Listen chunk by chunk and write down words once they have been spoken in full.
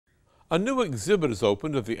A new exhibit is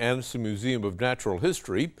opened at the Anniston Museum of Natural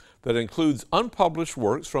History that includes unpublished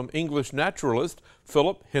works from English naturalist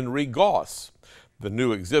Philip Henry Goss. The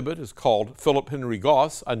new exhibit is called Philip Henry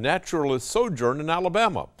Goss, A Naturalist's Sojourn in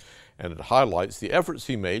Alabama, and it highlights the efforts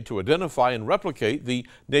he made to identify and replicate the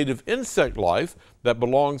native insect life that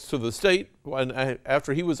belongs to the state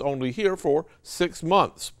after he was only here for 6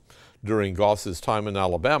 months. During Goss's time in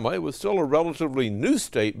Alabama, it was still a relatively new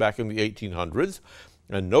state back in the 1800s,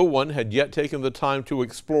 and no one had yet taken the time to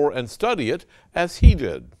explore and study it as he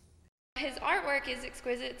did. His artwork is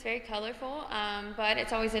exquisite, it's very colorful, but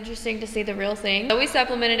it's always interesting to see the real thing. So we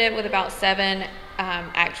supplemented it with about 7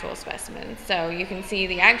 actual specimens. So you can see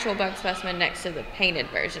the actual bug specimen next to the painted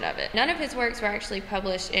version of it. None of his works were actually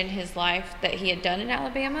published in his life that he had done in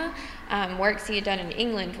Alabama. Works he had done in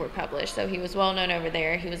England were published, so he was well known over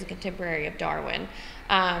there. He was a contemporary of Darwin.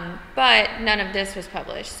 But none of this was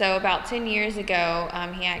published. So about 10 years ago,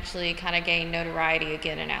 he actually kind of gained notoriety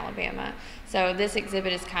again in Alabama. So this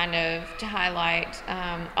exhibit is kind of to highlight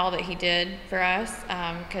all that he did for us,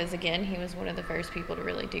 because again, he was one of the first people to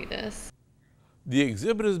really do this. The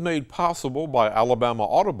exhibit is made possible by Alabama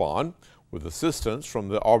Audubon with assistance from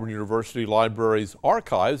the Auburn University Library's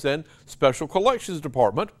Archives and Special Collections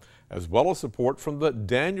Department, as well as support from the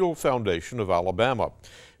Daniel Foundation of Alabama.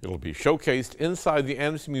 It'll be showcased inside the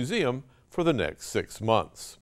Anniston Museum for the next 6 months.